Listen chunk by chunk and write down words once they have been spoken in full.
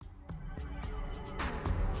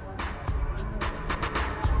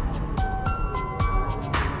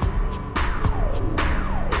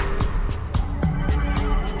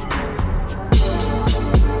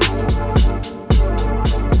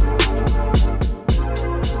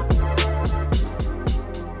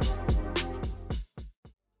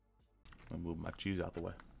cheese out the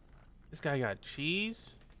way. This guy got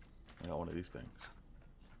cheese. I got one of these things.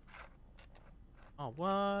 Oh,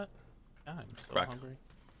 what? I'm so Crack. hungry.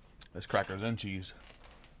 There's crackers and cheese.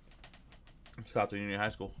 Shout out to Union High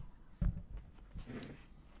School.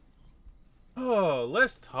 Oh,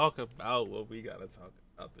 let's talk about what we gotta talk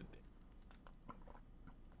about today.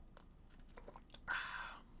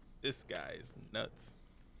 This guy is nuts.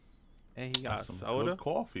 And he got That's some soda. good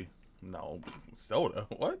coffee. No, soda.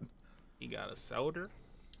 What? He got a soda.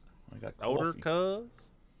 I got Soda, coffee. cuz.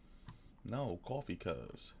 No, coffee,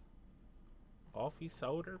 cuz. Coffee,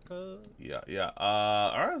 soda, cuz. Yeah.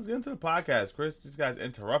 All right, let's get into the podcast. Chris, these guys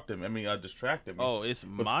interrupted me. Distracted me. Oh, it's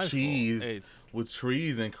with my cheese, fault. It's with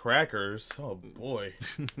trees and crackers. Oh boy.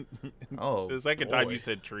 Oh, the second time boy. you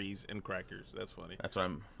said trees and crackers. That's funny. That's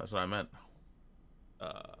what I meant.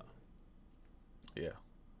 Yeah.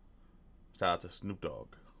 Shout out to Snoop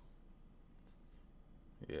Dogg.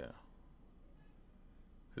 Yeah.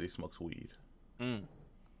 'Cause he smokes weed. Mm.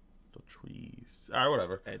 The trees. All right,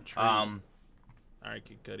 whatever. That tree. All right,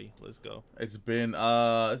 Kid Cudi, let's go. It's been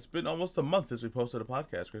almost a month since we posted a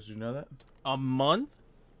podcast. Chris, did you know that? A month?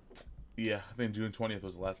 Yeah, I think June 20th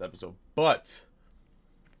was the last episode. But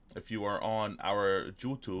if you are on our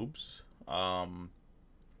YouTubes,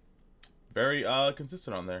 very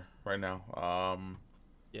consistent on there right now.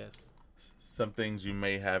 Yes. Some things you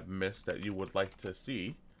may have missed that you would like to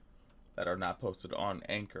see that are not posted on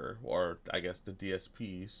Anchor, or I guess the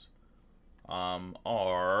DSPs,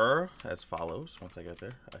 are as follows. Once I get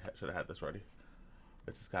there, I should have had this ready.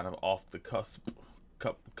 This is kind of off the cusp.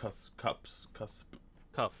 Cuff.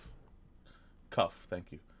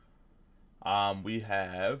 Thank you. We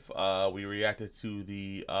reacted to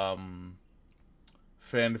the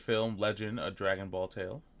fan film Legend, A Dragon Ball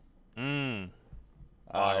Tale. Fire,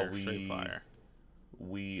 straight fire.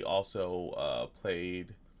 We also we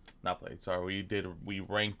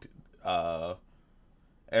ranked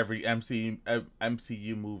every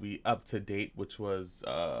MCU movie up to date, which was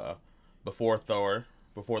before the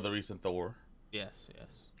recent Thor. Yes.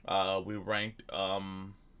 We ranked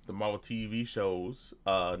the Marvel TV shows,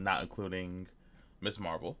 not including Miss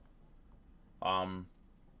Marvel.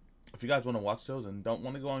 If you guys want to watch those and don't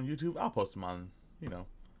want to go on YouTube, I'll post them on,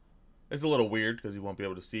 It's a little weird because you won't be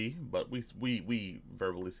able to see, but we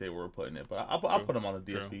verbally say where we're putting it. But I'll put them on the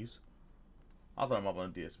DSPs. True. I'll throw them up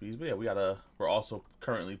on the DSPs. But yeah, we're also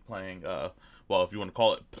currently playing. If you want to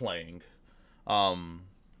call it playing,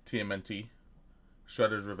 TMNT,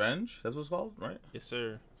 Shredder's Revenge. That's what it's called, right? Yes,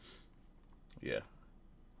 sir. Yeah.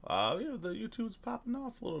 The YouTube's popping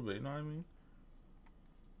off a little bit. You know what I mean?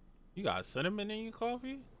 You got cinnamon in your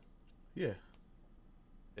coffee? Yeah.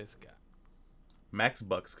 This guy. Max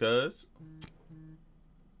Bucks, cuz.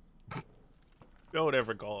 Don't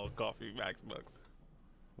ever call coffee Max Bucks.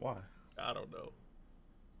 Why? I don't know.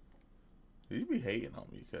 You be hating on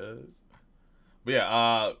me, cuz. But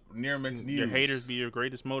yeah, near mixed news. Your haters be your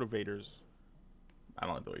greatest motivators. I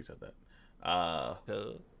don't like the way you said that.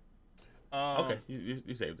 Okay,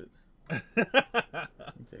 you saved it. You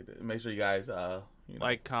saved it. Make sure you guys,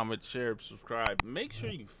 like, comment, share, subscribe. Make sure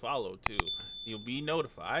you follow too. You'll be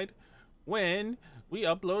notified when we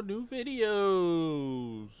upload new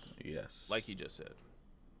videos. Yes. Like he just said.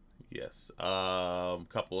 Yes.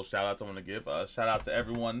 Couple of shout outs I want to give. Shout out to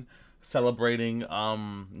everyone celebrating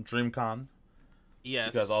DreamCon.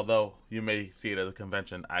 Yes. Because although you may see it as a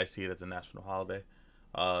convention, I see it as a national holiday.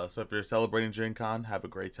 So if you're celebrating DreamCon, have a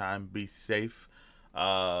great time. Be safe.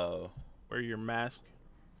 Wear your mask.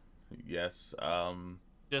 Yes.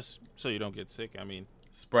 Just so you don't get sick. I mean,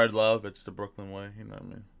 spread love. It's the Brooklyn way. You know what I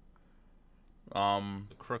mean?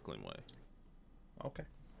 The Crooklyn way. Okay.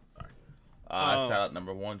 All right. Shout out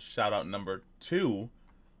number 1. Shout out number 2.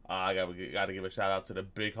 I gotta give a shout out to the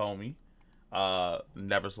big homie.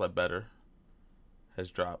 Never Slept Better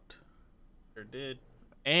has dropped. Sure did.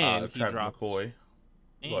 And he Travis dropped McCoy.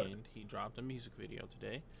 And he dropped a music video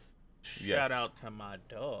today. Yes. Shout out to my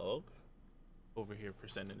dog over here for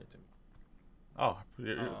sending it to me. Oh,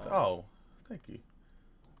 thank you.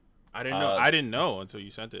 I didn't know. I didn't know until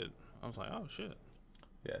you sent it. I was like, oh shit.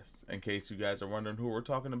 Yes. In case you guys are wondering who we're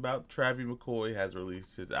talking about, Travis McCoy has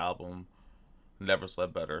released his album Never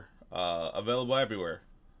Slept Better. Available everywhere.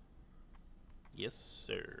 Yes,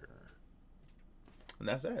 sir. And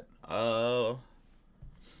that's it. I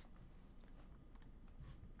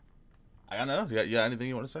got nothing. You got anything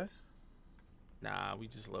you want to say? Nah, we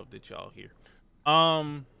just love that y'all here.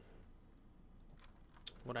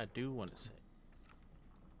 What I do want to say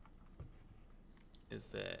is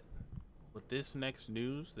that with this next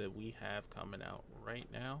news that we have coming out right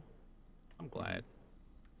now, I'm glad.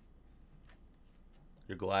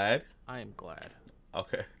 You're glad? I am glad.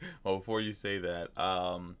 Okay. Well, before you say that,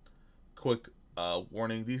 quick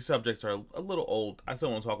warning: these subjects are a little old. I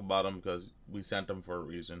still want to talk about them because we sent them for a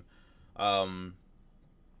reason. Um,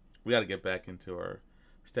 we got to get back into our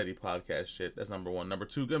steady podcast shit. That's number one. Number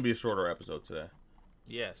two, gonna be a shorter episode today.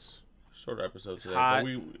 Yes. Shorter episode It's today. hot.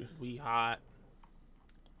 But we hot.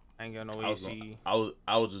 Ain't got no AC. I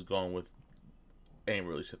was just going with ain't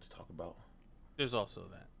really shit to talk about. There's also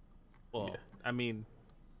that. Well, yeah. I mean,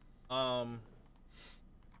 no,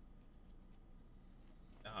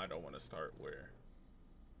 I don't want to start where.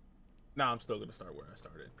 No, I'm still gonna start where I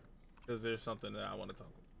started because there's something that I want to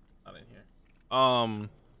talk about in here.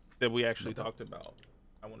 That we actually talked about.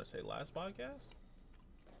 I want to say last podcast.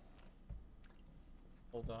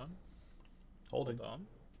 Hold on. Holding. Hold on.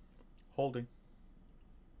 Holding.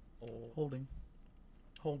 Hold Holding.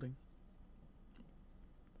 Holding.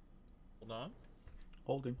 on.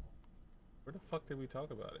 Holding. Where the fuck did we talk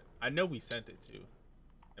about it? I know we sent it to,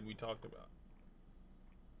 and we talked about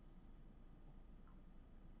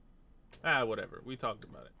it. Whatever. We talked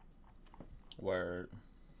about it. Word.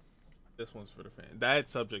 This one's for the fans. That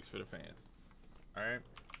subject's for the fans. Alright?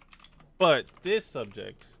 But this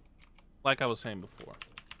subject, like I was saying before,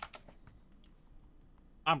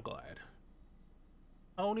 I'm glad.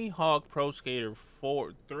 Tony Hawk Pro Skater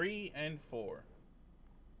 3 and 4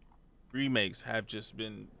 remakes have just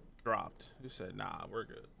been dropped. Who said, nah, we're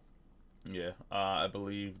good. Yeah. I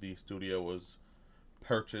believe the studio was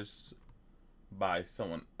purchased by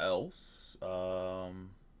someone else.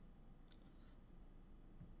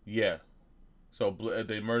 Yeah. So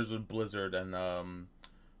they merged with Blizzard, and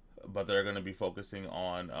but they're gonna be focusing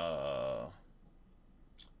on I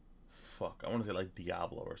want to say like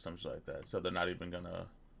Diablo or something like that. So they're not even gonna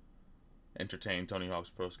entertain Tony Hawk's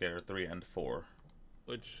Pro Skater 3 and 4.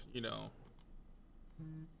 Which, you know,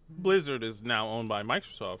 Blizzard is now owned by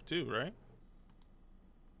Microsoft too, right?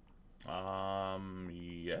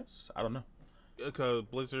 Yes. I don't know. Because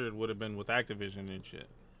Blizzard would have been with Activision and shit.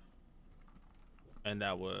 And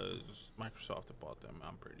that was Microsoft that bought them,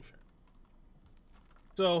 I'm pretty sure.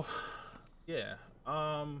 So, yeah.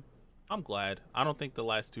 I'm glad. I don't think the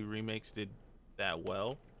last two remakes did that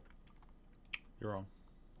well. You're wrong.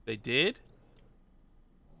 They did?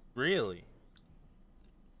 Really?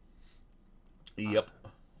 Yep.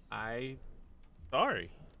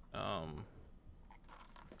 Sorry. How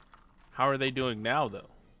are they doing now, though?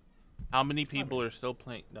 How many people are still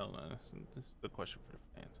playing? No, this is the question for the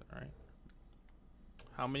fans, all right?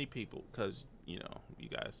 How many people? Because, you know, you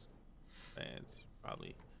guys, fans,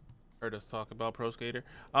 probably heard us talk about Pro Skater.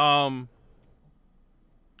 How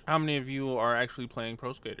many of you are actually playing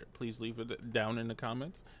Pro Skater? Please leave it down in the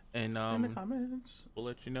comments, and in the comments, we'll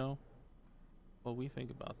let you know what we think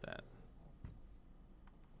about that.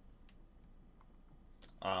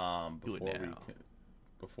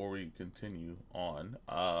 Before we continue on,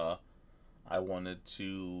 I wanted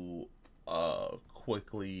to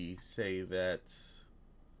quickly say that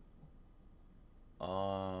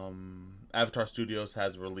Avatar Studios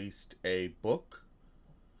has released a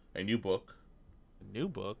new book. A new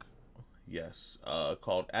book? Yes,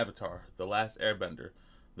 called Avatar: The Last Airbender,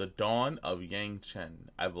 The Dawn of Yang Chen.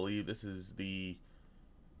 I believe this is the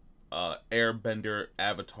Airbender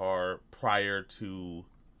Avatar prior to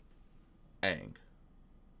Aang.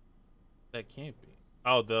 That can't be.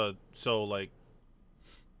 Oh, like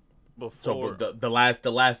before. So the last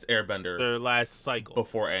Airbender. Their last cycle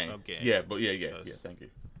before Aang. Okay. Yeah, but yeah. Thank you.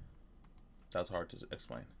 That's hard to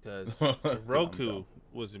explain. Because Roku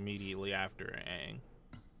was immediately after Aang,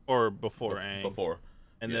 or before Aang. Before.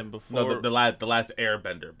 And then before. No, the last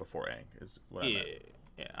Airbender before Aang is what I meant.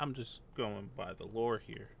 Yeah. I'm just going by the lore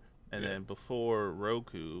here. And then before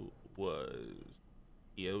Roku was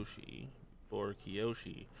Kyoshi. Before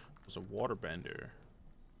Kyoshi was a waterbender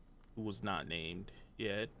who was not named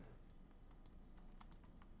yet.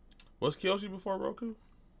 Was Kyoshi before Roku?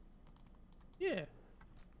 Yeah.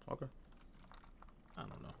 Okay. I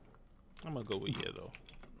don't know. I'm gonna go with yeah though.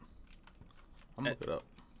 I'm gonna look it up.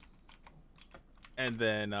 And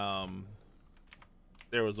then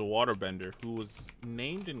there was a waterbender who was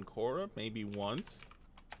named in Korra maybe once.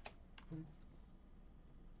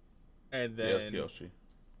 And then Kyoshi.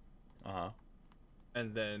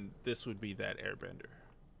 And then this would be that airbender.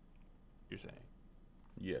 You're saying?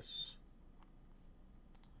 Yes.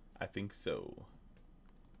 I think so.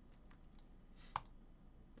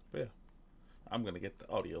 But yeah. I'm gonna get the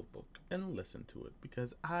audiobook and listen to it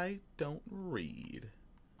because I don't read.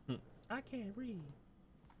 I can't read.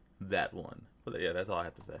 That one. But yeah, that's all I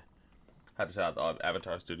have to say. I had to shout out the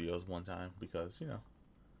Avatar Studios one time because, you know.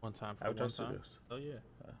 One time for Avatar one time. Studios. Oh yeah.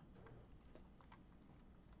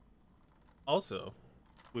 Also,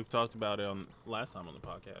 we've talked about it on last time on the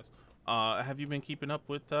podcast. Have you been keeping up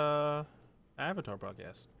with Avatar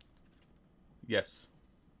podcast? Yes.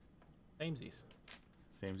 Samesies.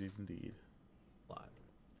 Samesies indeed. Lot.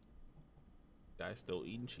 Guys still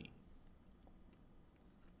eating cheese.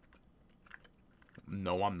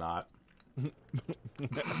 No, I'm not.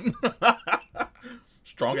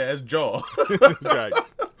 Strong ass jaw. Right.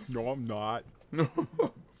 No, I'm not.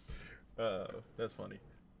 That's funny.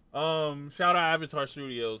 Shout out Avatar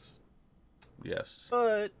Studios. Yes.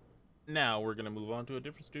 But now we're gonna move on to a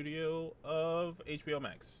different studio of HBO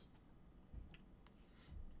Max.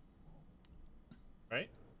 Right?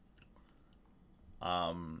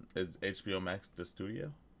 Is HBO Max the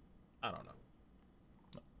studio? I don't know.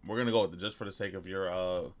 We're gonna go with it just for the sake of your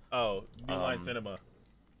New Line Cinema.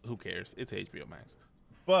 Who cares? It's HBO Max.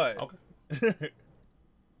 But okay.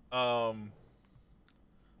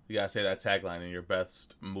 You gotta say that tagline in your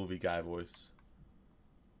best movie guy voice.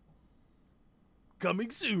 Coming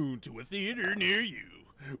soon to a theater near you.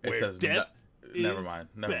 It says never mind.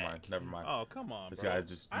 Oh, come on, This bro. guy's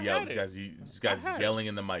just yelling. This guy's yelling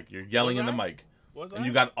in the mic. You're yelling in the mic. Was and I?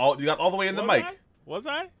 you got all the way in the mic. Was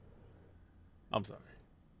I? I'm sorry.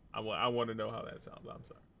 I want to know how that sounds. I'm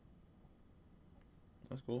sorry.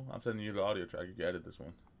 That's cool. I'm sending you the audio track. You can edit this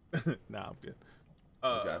one. Nah, I'm good.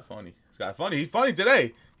 This guy funny. This guy funny. He's funny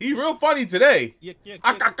today. He's real funny today. Yuck.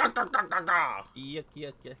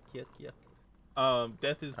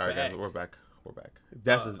 Death is all right, back. guys, we're back.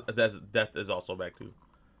 Death is also back too.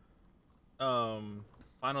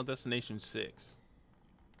 Final Destination 6.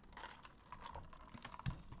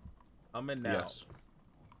 Coming now. Yes.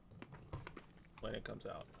 When it comes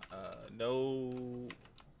out. No.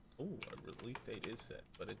 Oh, a release date is set,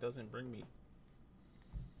 but it doesn't bring me.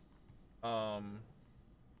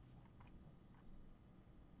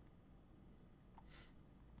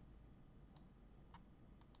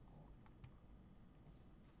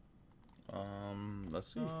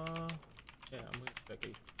 Let's see. Yeah, I'm gonna check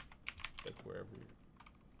wherever.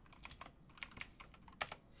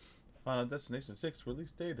 Final Destination 6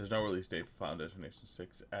 release date. There's no release date for Final Destination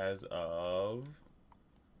 6 as of.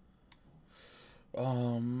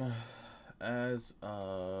 Alright,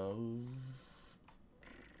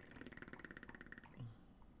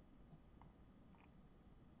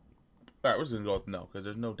 we're just gonna go with no, because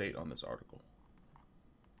there's no date on this article.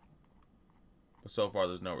 But so far,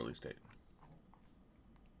 there's no release date.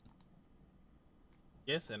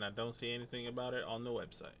 Yes, and I don't see anything about it on the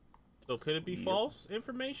website. So could it be false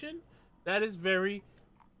information? That is very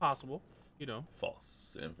possible. You know,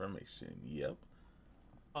 false information. Yep.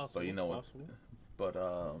 Possible. But you know possible. what? But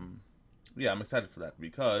yeah, I'm excited for that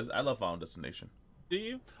because I love Final Destination. Do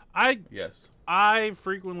you? Yes. I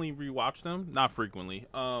frequently rewatch them. Not frequently.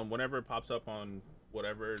 Whenever it pops up on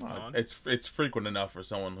whatever it's on. It's frequent enough for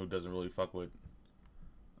someone who doesn't really fuck with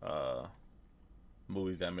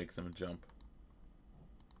movies that makes them jump.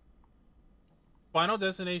 Final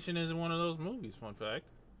Destination isn't one of those movies. Fun fact.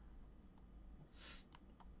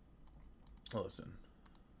 Listen,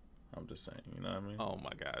 I'm just saying. You know what I mean? Oh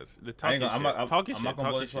my guys, the talking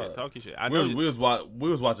shit. I know we was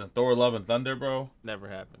watching Thor: Love and Thunder, bro. Never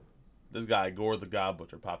happened. This guy Gore the God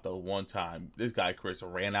Butcher popped up one time. This guy Chris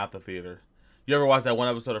ran out the theater. You ever watch that one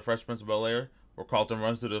episode of Fresh Prince of Bel-Air where Carlton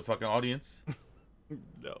runs to the fucking audience?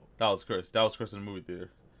 No, that was Chris. That was Chris in the movie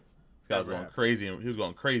theater. This guy was going crazy. He was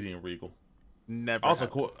going crazy in Regal. Never.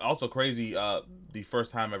 Also crazy. The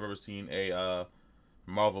first time I've ever seen a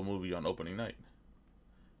Marvel movie on opening night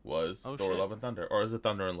was Thor: Love and Thunder, or is it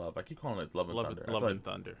Thunder and Love? I keep calling it Love and Thunder. Love and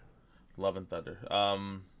Thunder. Love and Thunder.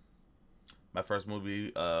 My first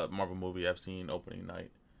movie, Marvel movie I've seen opening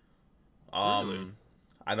night. Really?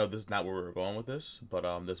 I know this is not where we were going with this, but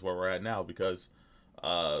this is where we're at now because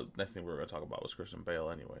next thing we were going to talk about was Christian Bale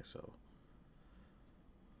anyway. So,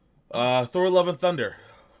 Thor: Love and Thunder.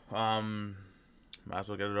 Might as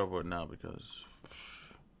well get it over with now because,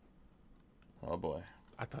 oh boy.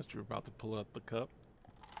 I thought you were about to pull out the cup.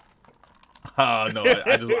 No,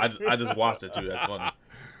 I just watched it too. That's funny.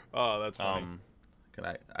 Oh, that's funny. Can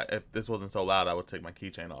I if this wasn't so loud, I would take my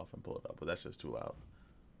keychain off and pull it up, but that's just too loud.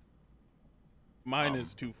 Mine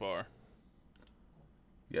is too far.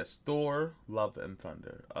 Yes, Thor: Love and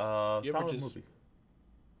Thunder. Solid movie.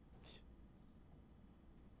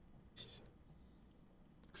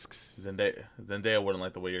 Zendaya wouldn't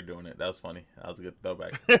like the way you're doing it. That was funny. That was a good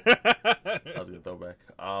throwback.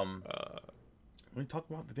 Let me talk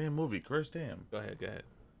about the damn movie, Chris. Damn. Go ahead.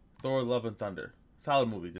 Thor: Love and Thunder. Solid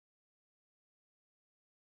movie.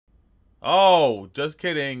 Oh, just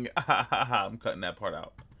kidding. I'm cutting that part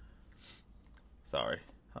out. Sorry.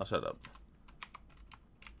 I'll shut up.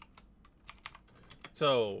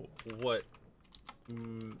 So what?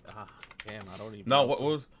 Damn, I don't even. No, know what if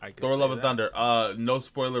was I can Thor: say Love and that. Thunder? No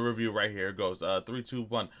spoiler review right here. It goes 3, 2,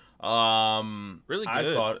 1. Really I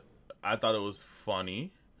good. thought it was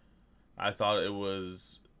funny. I thought it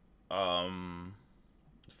was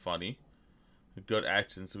funny. Good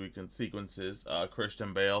action sequences.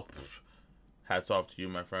 Christian Bale, hats off to you,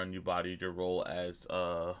 my friend. You bodied your role as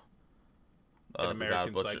An the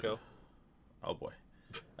American God Butcher. Psycho. Oh boy,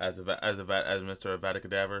 as Mr. Avada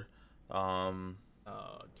Kedavra.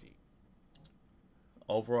 Oh, gee.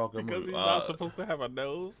 Overall good Because movie. he's not supposed to have a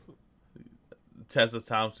nose. Tessa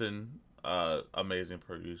Thompson, amazing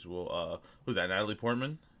per usual. Who's that? Natalie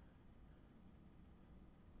Portman?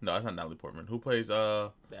 No, that's not Natalie Portman. Who plays Who's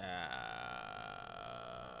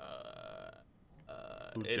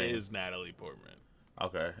It Jane? is Natalie Portman.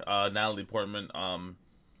 Okay. Natalie Portman.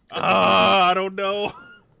 I don't know.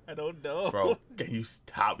 I don't know. Bro, can you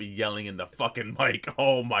stop yelling in the fucking mic?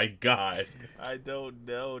 Oh my god. I don't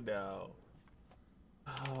know now.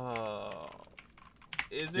 Oh.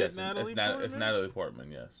 Is it Yes, Natalie Portman? it's Natalie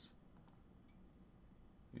Portman, yes.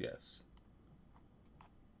 Yes.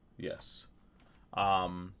 Yes.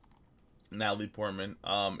 Natalie Portman.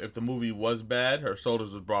 If the movie was bad, her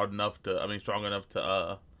shoulders was broad enough to, strong enough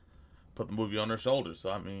to put the movie on her shoulders. So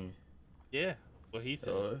I mean, Yeah. What he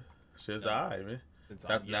said. she's alright, man. Since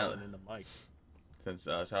I'm yelling in the mic.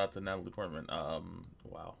 Shout out to Natalie Portman.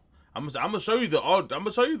 Wow. I'm gonna show you the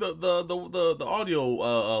the audio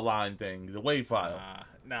line thing, the WAV file.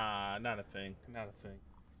 Nah, not a thing. Not a thing.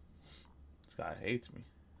 This guy hates me.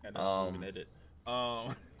 And that's an edit.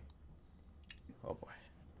 Oh boy.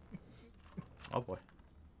 Oh boy.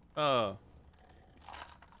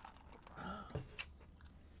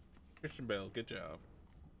 Christian Bale, good job.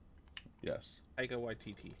 Yes. Taika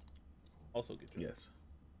Waititi, also good job. Yes.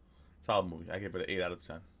 Solid movie. I give it an 8 out of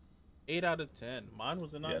 10. 8 out of 10. Mine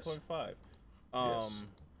was a 9.5. Yes.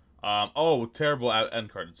 Terrible end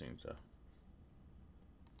credit scenes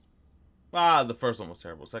though. The first one was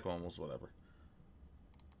terrible. The second one was whatever.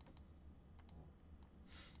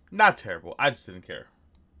 Not terrible. I just didn't care.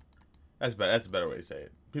 That's bad. That's a better way to say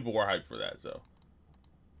it. People were hyped for that, so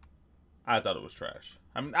I thought it was trash.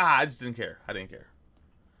 I just didn't care. I didn't care.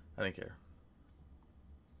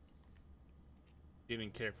 You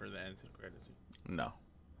didn't care for the end credits. No.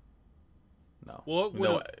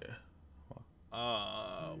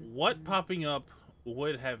 What popping up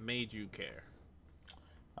would have made you care?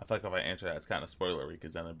 I feel like if I answer that, it's kind of spoilery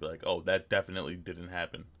because then I'd be like, "Oh, that definitely didn't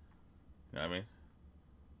happen." You know what I mean?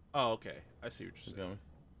 Oh, okay. I see what you're saying.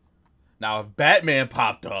 Now, if Batman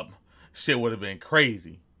popped up, shit would have been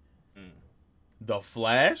crazy. The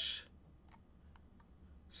Flash?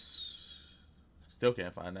 Still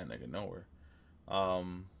can't find that nigga nowhere.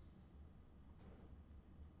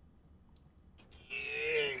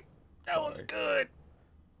 That was good.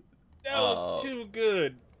 That was too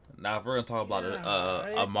good. Now, if we're gonna talk about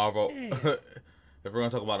a Marvel, if we're gonna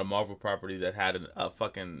talk about a Marvel property that had a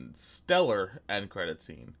fucking stellar end credit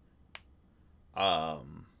scene,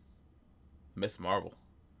 Miss Marvel.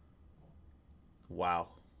 Wow.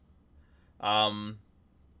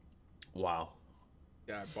 Wow.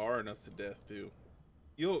 God, barring us to death too.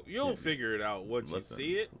 You'll figure it out once you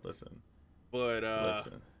see it. Listen. But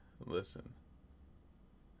Listen.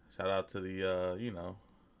 Shout out to the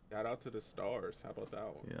shout out to the stars. How about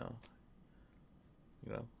that one?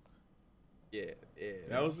 Yeah.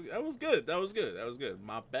 That was good. That was good.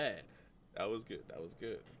 My bad. That was good.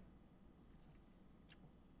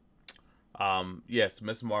 Yes,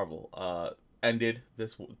 Miss Marvel ended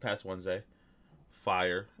this past Wednesday.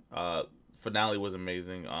 Fire. Finale was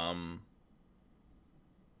amazing.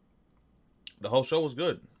 The whole show was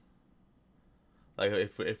good. Like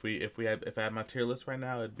if I had my tier list right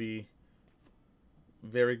now, it'd be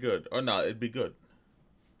very good. Or no, it'd be good.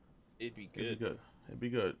 It'd be good.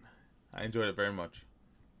 I enjoyed it very much.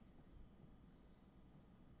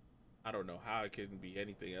 I don't know how it can be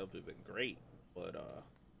anything other than great, but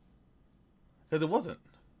because it wasn't.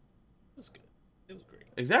 It was good. It was great.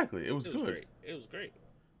 Exactly, it was good. Great. It was great.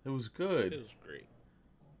 It was good. It was great.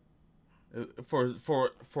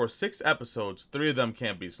 For 6 episodes, 3 of them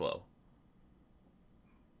can't be slow.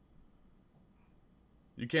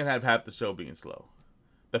 You can't have half the show being slow.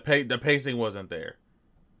 The pacing wasn't there.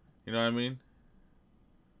 You know what I mean?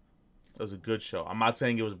 It was a good show. I'm not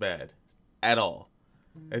saying it was bad at all.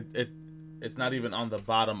 It's not even on the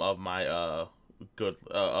bottom of my good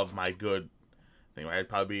thing. Right? It'd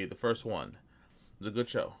probably be the first one. It was a good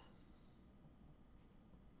show.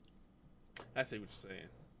 I see what you're saying.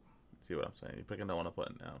 See what I'm saying? You're picking the one I'm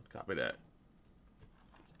putting down. Copy that.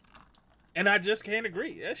 And I just can't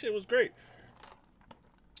agree. That shit was great.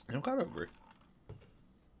 I kind of agree.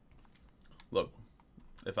 Look,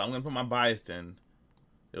 if I'm gonna put my bias in,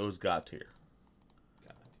 it was God tier.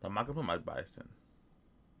 But I'm not gonna put my bias in.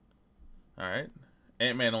 All right,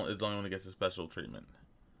 Ant-Man is the only one that gets a special treatment.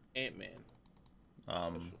 Ant-Man.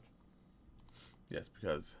 Yes,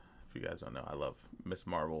 because if you guys don't know, I love Miss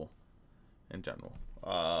Marvel in general.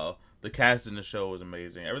 The cast in the show was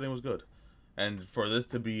amazing. Everything was good, and for this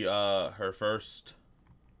to be her first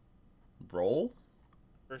role,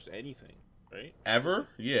 first anything, right? Ever,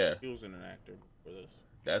 yeah. He wasn't an actor for this.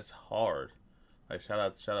 That's hard. Like shout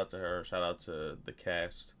out to her. Shout out to the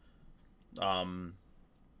cast.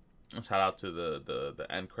 Shout out to the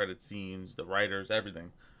end credit scenes, the writers,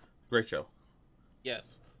 everything. Great show.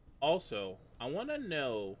 Yes. Also, I want to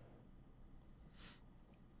know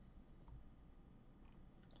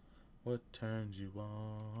what turns you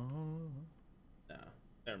on. Nah,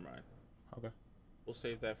 never mind. Okay. We'll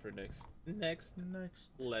save that for next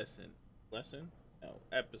lesson. Lesson? No,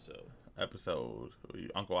 episode.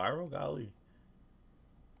 Uncle Iroh, golly.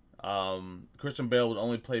 Christian Bale would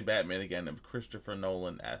only play Batman again if Christopher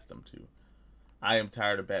Nolan asked him to. I am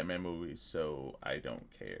tired of Batman movies, so I don't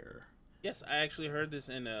care. Yes, I actually heard this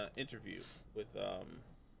in an interview with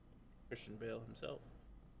Christian Bale himself.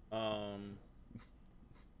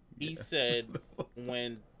 He said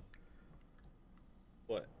when...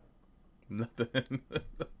 What? Nothing.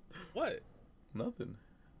 What? Nothing.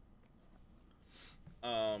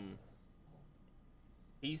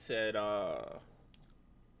 He said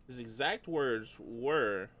his exact words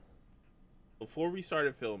were, before we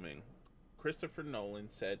started filming, Christopher Nolan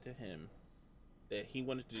said to him that he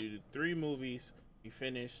wanted to do 3 movies, he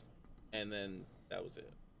finished, and then that was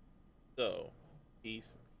it. So he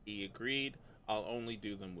agreed, I'll only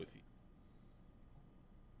do them with you.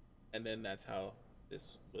 And then that's how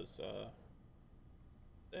this was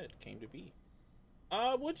that came to be.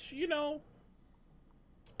 Which, you know,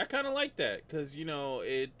 I kind of like that, because, you know,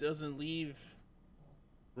 it doesn't leave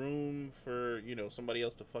room for, you know, somebody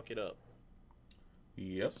else to fuck it up.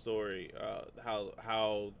 Yep. The story,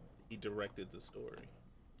 how he directed the story.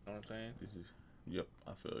 You know what I'm saying? Yep,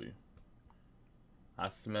 I feel you. I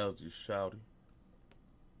smelled you, shouty.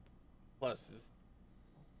 Plus,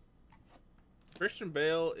 Christian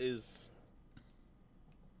Bale is...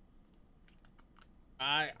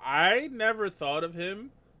 I never thought of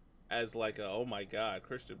him as like a, oh my god,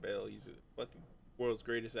 Christian Bale, he's a fucking world's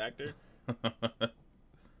greatest actor.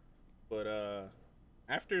 But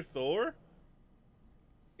after Thor,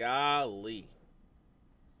 golly,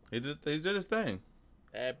 he did his thing.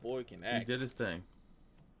 That boy can act. He did his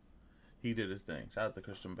thing. Shout out to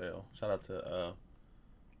Christian Bale. Shout out to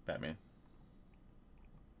Batman.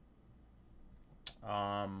 You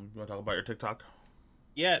want to talk about your TikTok?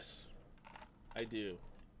 Yes, I do.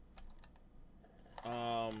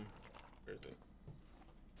 Where is it?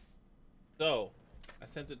 So, I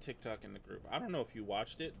sent a TikTok in the group. I don't know if you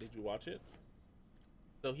watched it. Did you watch it?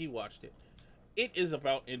 So he watched it. It is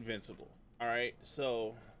about Invincible. All right.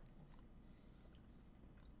 So,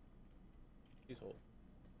 please hold.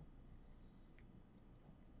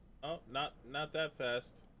 Oh, not that fast.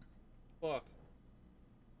 Fuck.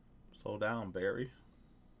 Slow down, Barry.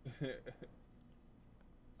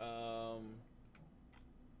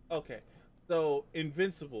 Okay. So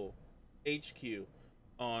Invincible HQ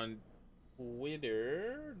on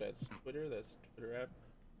Twitter. That's Twitter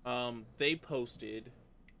app. They posted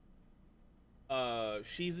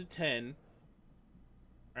she's a 10,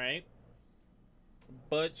 right?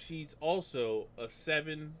 But she's also a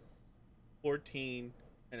 7, 14,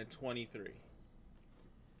 and a 23.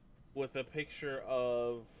 With a picture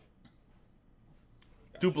of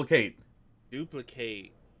Duplicate. Duplicate.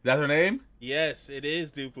 Is that her name? Yes, it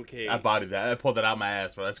is Duplicate. I bodied that. I pulled that out my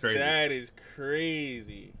ass, bro. That's crazy. That is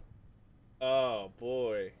crazy. Oh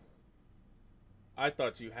boy. I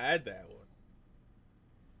thought you had that one.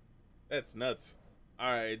 That's nuts.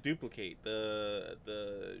 Alright, Duplicate.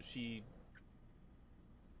 She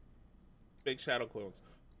big shadow clones.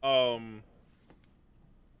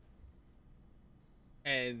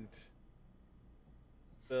 And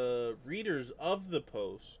the readers of the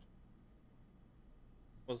post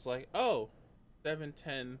was like, oh,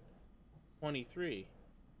 7/10/23.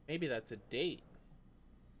 Maybe that's a date,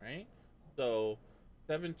 right? So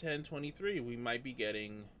 7/10/23, we might be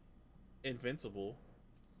getting Invincible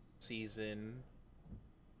season.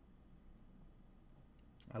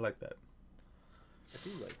 I like that. I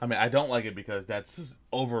do like. I mean, I don't like it because that's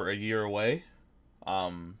over a year away.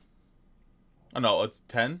 Oh no, it's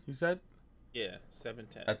 10. You said? Yeah,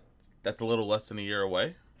 7/10. That's a little less than a year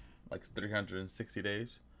away, like 360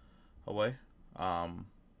 days away.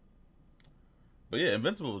 But yeah,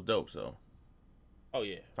 Invincible was dope. So. Oh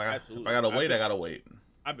yeah, absolutely. If I gotta wait, I gotta wait.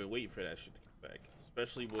 I've been waiting for that shit to come back,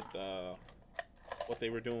 especially with what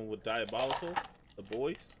they were doing with Diabolical, The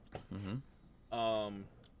Boys. Mm-hmm.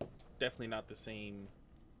 Definitely not the same.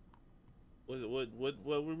 What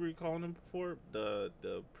were we calling them before? The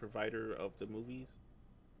provider of the movies.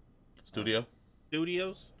 Studios.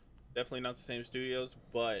 Definitely not the same studios,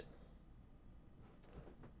 but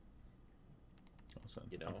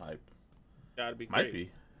you know, I'm hype. Gotta be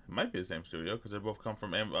great. Might be the same studio because they both come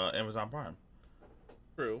from Amazon Prime.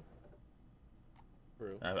 True.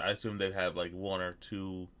 I assume they'd have like one or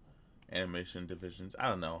two animation divisions. I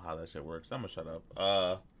don't know how that shit works. I'm gonna shut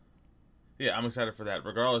up. Yeah, I'm excited for that.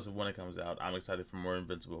 Regardless of when it comes out, I'm excited for more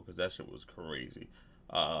Invincible because that shit was crazy.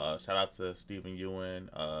 Shout out to Stephen Ewan.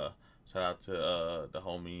 Shout out to the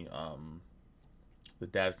homie, the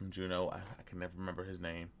dad from Juno. I can never remember his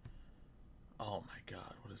name. Oh my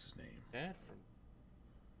god, what is his name? Dad from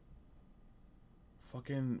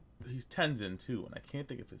fucking, he's Tenzin too, and I can't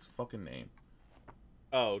think of his fucking name.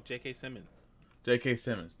 Oh, J.K. Simmons. J.K.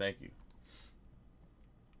 Simmons, thank you.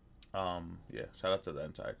 Yeah, shout out to the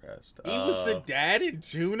entire cast. He was the dad in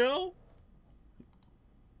Juno?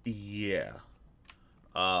 Yeah.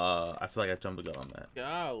 I feel like I jumped the gun on that.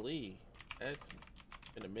 Golly. That's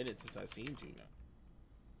been a minute since I've seen Juno.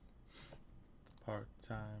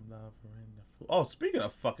 Part-time lover in the fool. Oh, speaking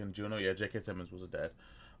of fucking Juno, yeah, J.K. Simmons was a dad.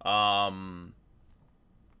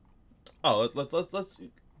 Let's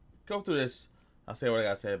go through this. I'll say what I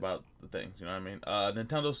gotta say about the things, you know what I mean?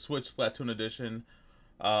 Nintendo Switch Splatoon Edition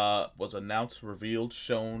was announced, revealed,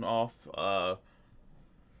 shown off.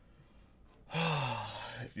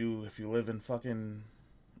 If you live in fucking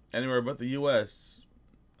anywhere but the US,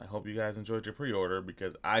 I hope you guys enjoyed your pre-order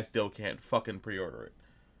because I still can't fucking pre-order it.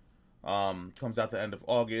 Comes out the end of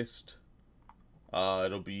August.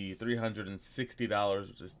 It'll be $360,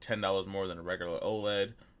 which is $10 more than a regular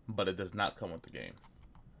OLED, but it does not come with the game.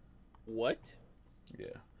 What?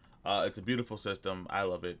 Yeah. It's a beautiful system. I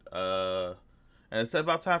love it. And it's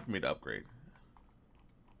about time for me to upgrade.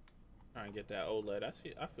 Try and get that OLED. I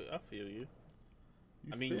feel you.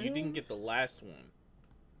 I mean, you didn't get the last one.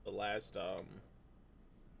 The last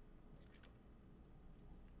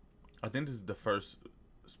I think this is the first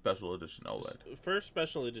special edition OLED. First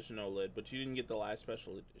special edition OLED, but you didn't get the last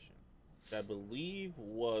special edition. Which I believe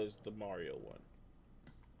was the Mario one.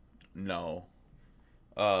 No.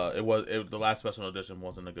 The last special edition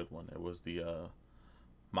wasn't a good one. It was the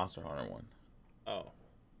Monster Hunter one. Oh.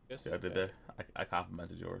 Yeah, I did that. I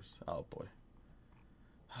complimented yours. Oh boy.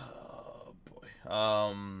 Oh boy.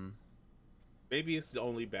 Maybe it's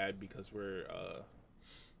only bad because we're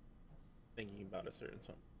thinking about a certain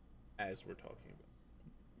song as we're talking about.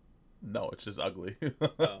 No, it's just ugly.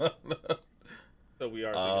 So we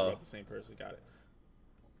are thinking about the same person. Got it.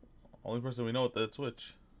 Only person we know with the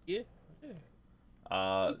Switch. Yeah.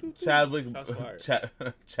 Chadwick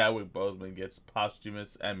Boseman gets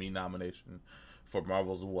posthumous Emmy nomination for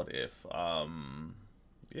Marvel's What If. Yeah,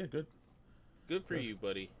 good. Good for you,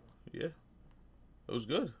 buddy. Yeah, it was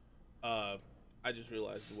good. I just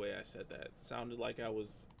realized the way I said that sounded like I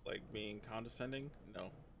was like being condescending. No,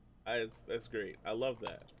 that's great. I love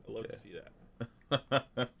that. I love to see that.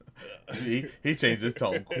 he changed his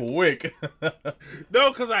tone quick.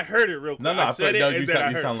 No, because I heard it real quick. No, I said you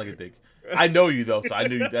sound like a dick. I know you though, so I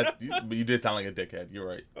knew but you did sound like a dickhead. You're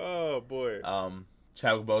right. Oh boy.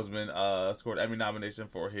 Chadwick Boseman scored Emmy nomination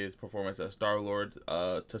for his performance as Star-Lord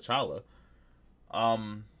T'Challa.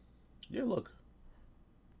 Yeah, look.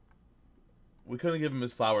 We couldn't give him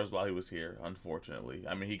his flowers while he was here, unfortunately.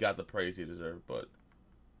 I mean, he got the praise he deserved, but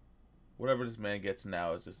whatever this man gets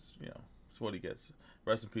now is just, it's what he gets.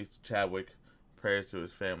 Rest in peace to Chadwick. Prayers to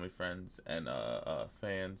his family, friends, and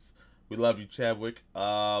fans. We love you, Chadwick.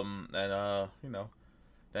 And the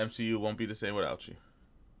MCU won't be the same without you.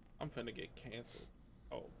 I'm finna get canceled.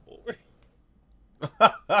 Oh, boy.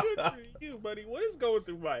 Good for you, buddy. What is going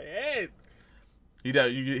through my head? You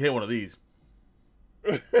hit one of these.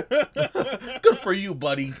 Good for you,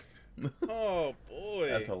 buddy. Oh, boy.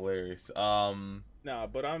 That's hilarious. Nah,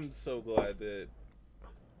 but I'm so glad that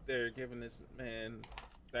they're giving this man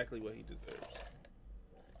exactly what he deserves.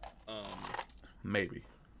 Maybe.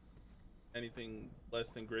 Anything less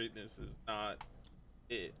than greatness is not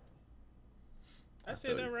it. I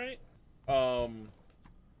say that right?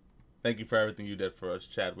 Thank you for everything you did for us,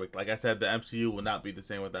 Chadwick. Like I said, the MCU will not be the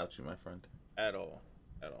same without you, my friend. At all.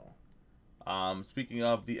 Speaking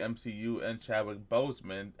of the MCU and Chadwick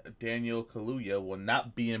Boseman, Daniel Kaluuya will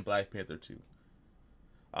not be in Black Panther 2.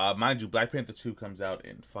 Mind you, Black Panther 2 comes out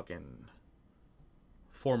in fucking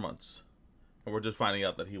 4 months. We're just finding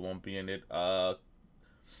out that he won't be in it. I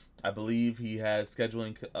believe he has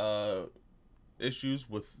scheduling issues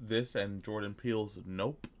with this and Jordan Peele's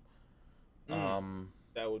Nope.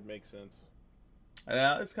 That would make sense.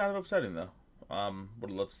 Yeah, it's kind of upsetting though.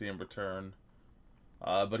 Would love to see him return.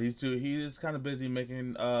 But he is kind of busy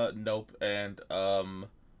making Nope and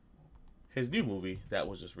his new movie that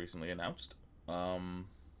was just recently announced.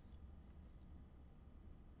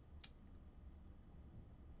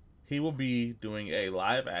 He will be doing a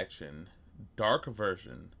live action dark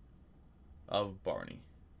version of Barney.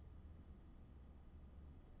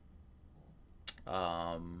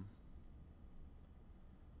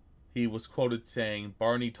 He was quoted saying,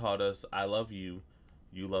 "Barney taught us, I love you,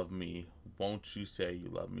 you love me. Won't you say you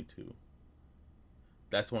love me too?"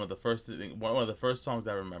 That's one of the first songs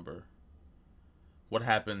I remember. What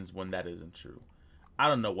happens when that isn't true? I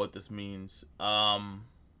don't know what this means.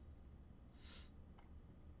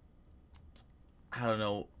 I don't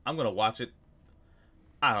know. I'm gonna watch it.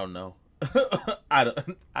 I don't know. I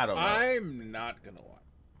don't know. I'm not gonna watch.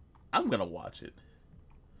 I'm gonna watch it.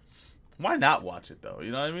 Why not watch it though?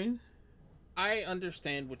 You know what I mean? I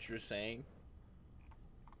understand what you're saying.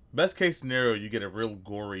 Best case scenario, you get a real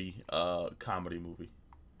gory comedy movie.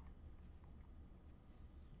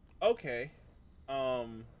 Okay. Or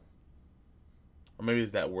maybe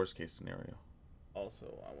it's that worst case scenario.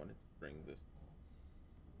 Also, I wanted to bring this.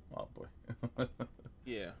 Oh boy.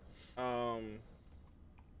 Yeah.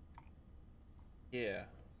 Yeah.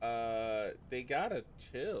 They gotta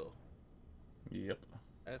chill. Yep.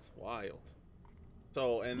 That's wild.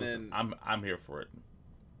 So, and Listen, then I'm here for it.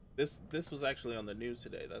 this was actually on the news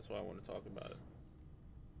today. That's why I want to talk about it.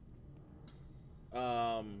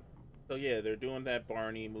 So yeah, they're doing that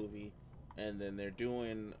Barney movie, and then they're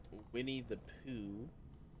doing Winnie the Pooh.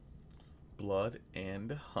 Blood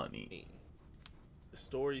and Honey. The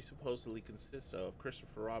story supposedly consists of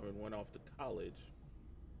Christopher Robin went off to college,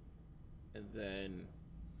 and then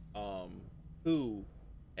Pooh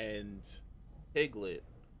and Piglet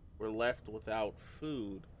were left without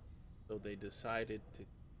food, so they decided to.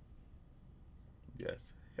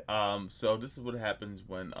 Yes. So this is what happens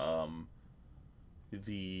when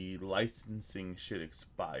the licensing shit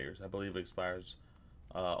expires. I believe it expires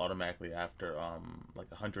automatically after like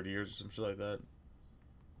 100 years or some shit like that.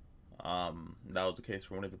 That was the case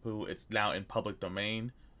for Winnie the Pooh. It's now in public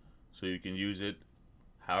domain, so you can use it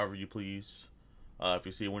however you please. If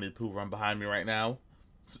you see Winnie the Pooh run behind me right now,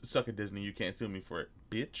 suck it, Disney. You can't sue me for it,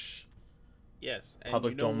 bitch. Yes, and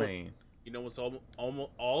Public domain. You know what's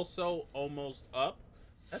also almost up?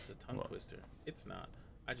 That's a tongue What? twister. It's not.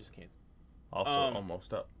 I just can't. Also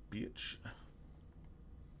almost up, bitch.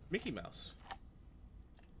 Mickey Mouse.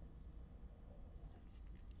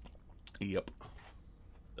 Yep.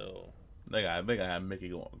 So They got Mickey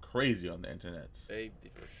going crazy on the internet. they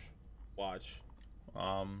watch.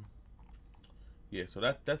 Yeah, so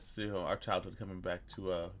that's our childhood coming back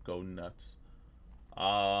to go nuts.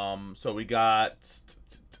 So we got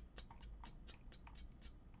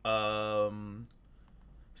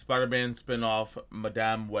Spider-Man spinoff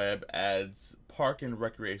Madame Web adds Park and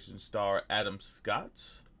Recreation star Adam Scott.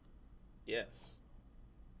 Yes.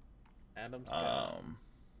 Adam Scott.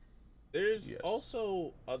 There's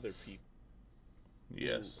also other people.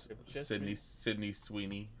 Yes. Sydney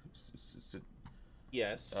Sweeney.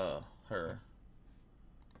 Yes. Her.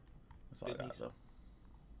 That's all I got though.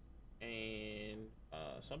 And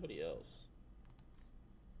somebody else.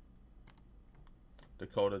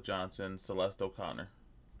 Dakota Johnson, Celeste O'Connor.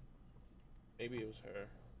 Maybe it was her.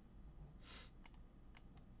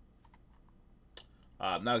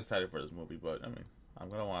 I'm not excited for this movie, but I mean, I'm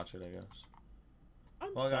gonna watch it, I guess.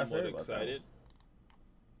 I'm somewhat excited.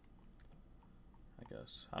 I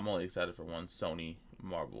guess I'm only excited for one Sony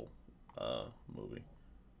Marvel movie,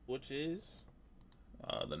 which is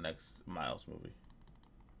the next Miles movie,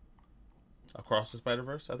 Across the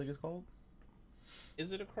Spider-Verse, I think it's called.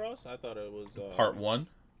 Is it Across? I thought it was Part 1.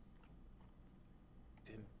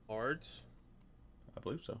 In parts? I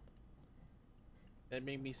believe so. That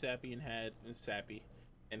made me sappy and had.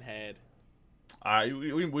 All right,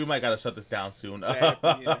 we might gotta shut this down soon.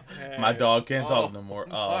 My dog can't talk no more.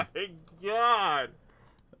 My God.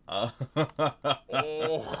 Oh.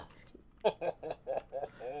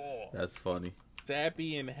 That's funny.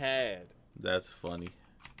 Sappy and had. That's funny.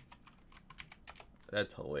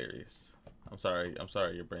 That's hilarious. I'm sorry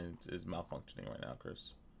your brain is malfunctioning right now,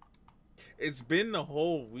 Chris. It's been the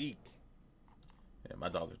whole week. Yeah, my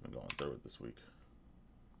dog has been going through it this week.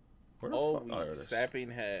 Where the fuck? Oh,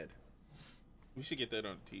 sapping head. We should get that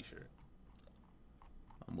on a t-shirt.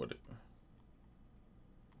 I'm with it.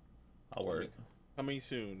 I'll wear it. Coming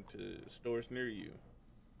soon to stores near you.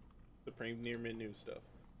 Supreme Near Menu stuff.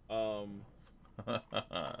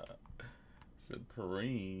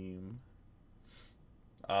 Supreme.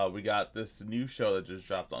 We got this new show that just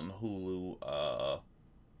dropped on Hulu.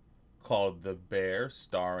 Called The Bear,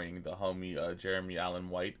 starring the homie Jeremy Allen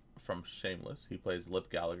White from Shameless. He plays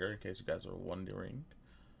Lip Gallagher, in case you guys are wondering.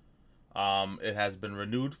 It has been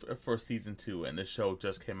renewed for season 2, and this show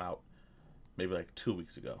just came out maybe like 2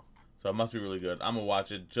 weeks ago. So it must be really good. I'm gonna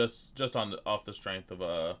watch it just off the strength of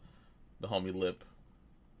the homie Lip.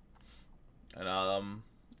 And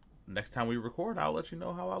next time we record, I'll let you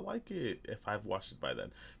know how I like it if I've watched it by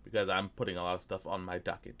then, because I'm putting a lot of stuff on my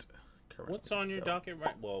docket currently. What's on your docket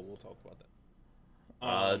right? Well, we'll talk about that.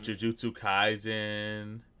 Jujutsu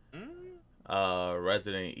Kaisen,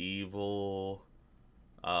 Resident Evil.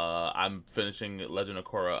 I'm finishing Legend of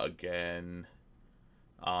Korra again.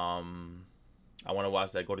 I want to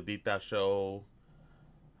watch that Gordita show.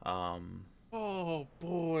 Oh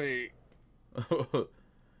boy.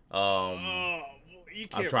 You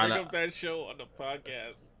can't bring up that show on the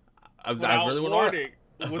podcast. I really want to.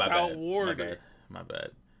 Without warning. My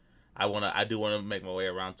bad. I do want to make my way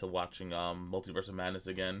around to watching Multiverse of Madness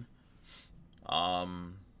again.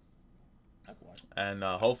 And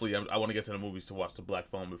hopefully I want to get to the movies to watch the Black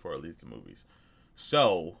Phone before it leaves the movies.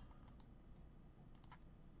 So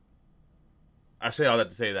I say all that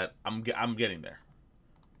to say that I'm getting there.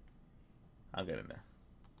 I'm getting there.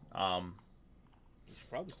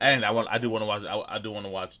 And I do want to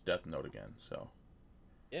watch Death Note again. So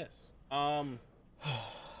yes.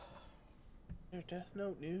 There's Death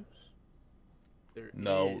Note news. There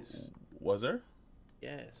is. Was there?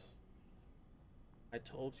 Yes. I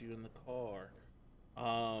told you in the car.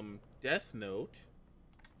 Death Note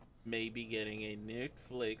may be getting a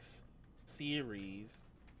Netflix series.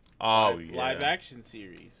 Oh, yeah. Live action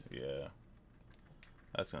series. Yeah.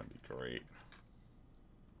 That's going to be great.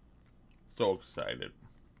 So excited.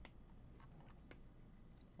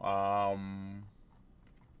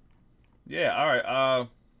 Yeah, alright.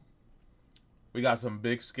 We got some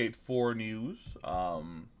big Skate 4 news.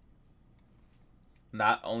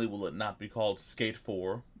 Not only will it not be called Skate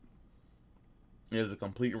 4, it is a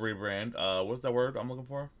complete rebrand. What's that word I'm looking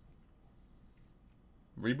for?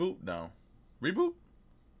 Reboot? No. Reboot?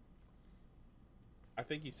 I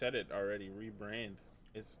think you said it already. Rebrand.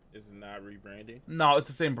 Is not rebranding? No, it's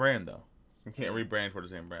the same brand though. You can't rebrand for the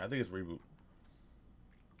same brand. I think it's reboot.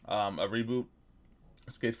 A reboot.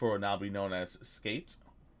 Skate 4 will now be known as Skate.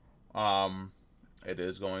 It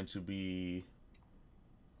is going to be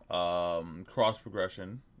cross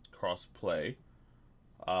progression, cross play,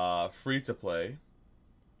 free to play.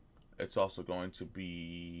 It's also going to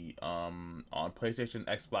be on PlayStation,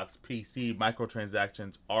 Xbox, PC.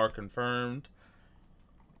 Microtransactions are confirmed.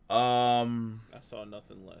 I saw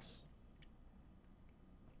nothing less.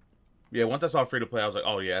 Yeah, once I saw free to play, I was like,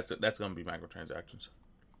 "Oh yeah, that's gonna be microtransactions."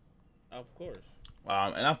 Of course.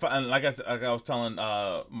 And like I was telling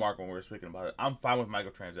Mark when we were speaking about it, I'm fine with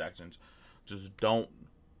microtransactions. Just don't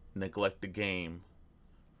neglect the game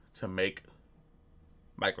to make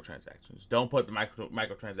microtransactions. Don't put the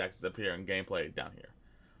microtransactions up here and gameplay down here.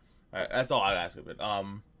 That's all I ask of it.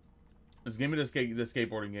 Just give me the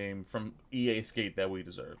skateboarding game from EA Skate that we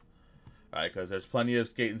deserve. Alright, because there's plenty of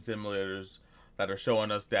skating simulators that are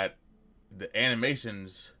showing us that the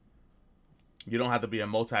animations, you don't have to be a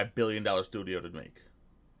multi-billion-dollar studio to make.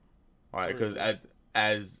 Alright, because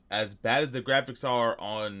as bad as the graphics are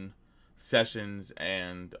on Sessions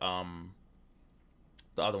and the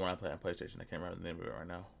other one I play on PlayStation, I can't remember the name of it right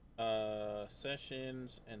now.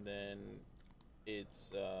 Sessions, and then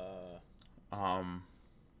it's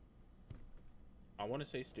I want to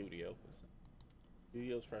say Studio.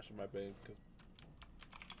 Studio's fresh in my brain because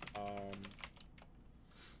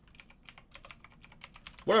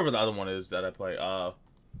whatever the other one is that I play,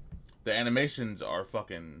 the animations are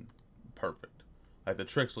fucking perfect. Like the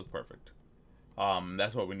tricks look perfect.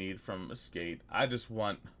 That's what we need from a Skate. I just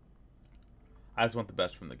want the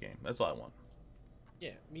best from the game. That's all I want.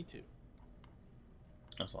 Yeah, me too.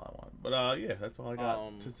 That's all I want. But yeah, that's all I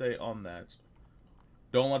got to say on that.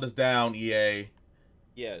 Don't let us down, EA.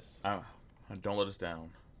 Yes. Don't let us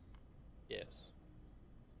down. Yes.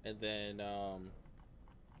 And then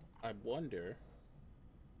I wonder.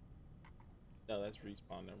 No, that's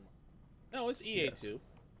Respawn. No, it's EA too.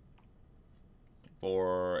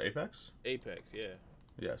 For Apex? Apex, yeah.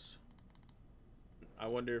 Yes. I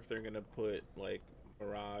wonder if they're gonna put like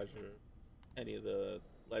Mirage or any of the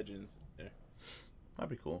Legends in there. That'd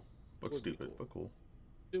be cool, but stupid, but cool.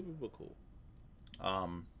 Stupid, but cool.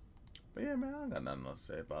 But yeah, man, I got nothing else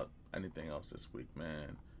to say about anything else this week,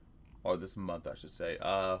 man. or this month, I should say.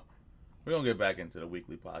 We're gonna get back into the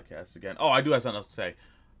weekly podcast again. Oh, I do have something else to say.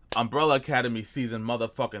 Umbrella Academy season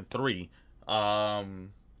motherfucking 3.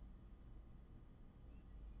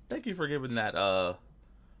 Thank you for giving that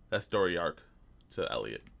story arc to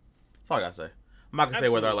Elliot. That's all I gotta say. I'm not gonna say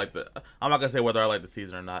whether I like the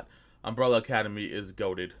season or not. Umbrella Academy is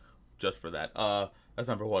goated just for that. That's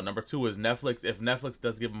number 1. Number 2 is Netflix. If Netflix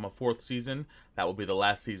does give them a 4th season, that will be the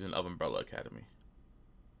last season of Umbrella Academy.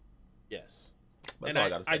 Yes. That's all I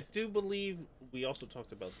gotta say. I do believe we also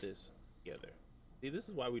talked about this together. See, this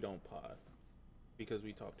is why we don't pod, because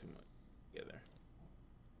we talk too much together.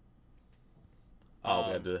 Oh, we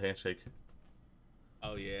gotta do the handshake.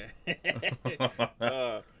 Oh yeah.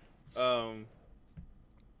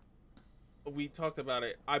 We talked about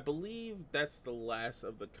it. I believe that's the last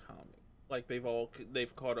of the comic. Like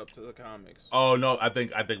they've caught up to the comics. Oh no, I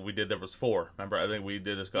think we did. There was 4. Remember, I think we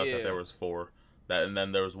did discuss that there was 4. That, and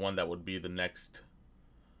then there was one that would be the next.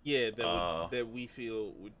 Yeah, that we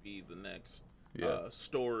feel would be the next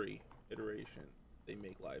story iteration. They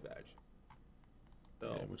make live action.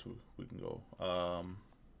 So. Yeah, which we can go.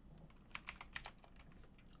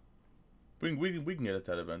 We can get into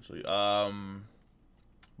that eventually.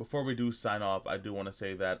 Before we do sign off, I do want to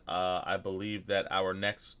say that I believe that our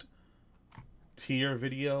next tier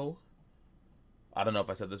video, I don't know if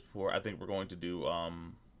I said this before, I think we're going to do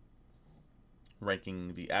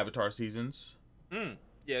ranking the Avatar seasons.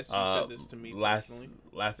 Yes, you said this to me Last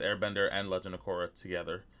Airbender and Legend of Korra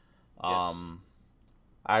together. Yes.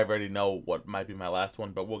 I already know what might be my last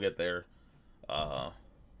one, but we'll get there when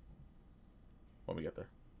we get there.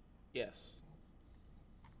 Yes.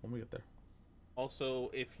 When we get there. Also,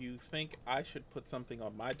 if you think I should put something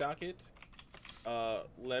on my docket,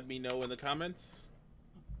 let me know in the comments.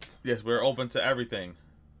 Yes, we're open to everything.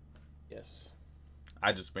 Yes.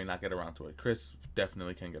 I just may not get around to it. Chris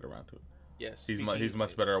definitely can get around to it. Yes. He's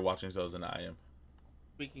much better at watching shows than I am.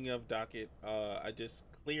 Speaking of docket, I just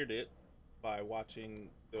cleared it by watching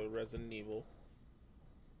the Resident Evil.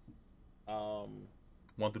 1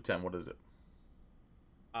 through 10, what is it?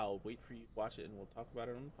 I'll wait for you to watch it and we'll talk about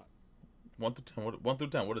it on the podcast. 1 through 10. 1 through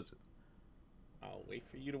 10. What is it? I'll wait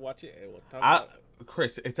for you to watch it and we'll talk about it.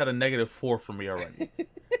 Chris, it's at a -4 for me already.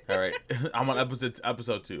 All right, I'm on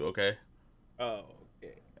episode 2. Okay. Oh,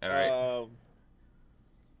 okay. All right.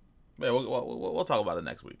 Yeah, we'll talk about it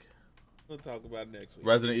next week. We'll talk about it next week.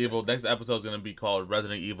 Resident Evil. Next episode is gonna be called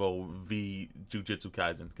Resident Evil v Jujutsu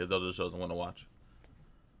Kaisen because those are the shows I want to watch.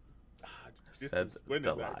 Said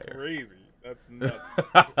the liar. Crazy. That's nuts.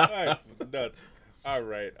 That's nuts. All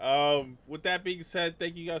right. With that being said,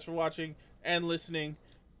 thank you guys for watching and listening.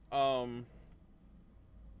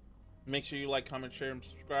 Make sure you like, comment, share, and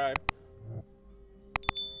subscribe.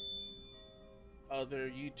 Other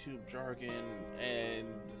YouTube jargon, and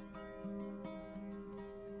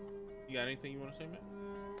you got anything you want to say, man?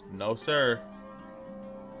 No, sir.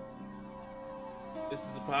 This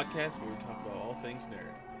is a podcast where we talk about all things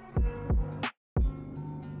nerd.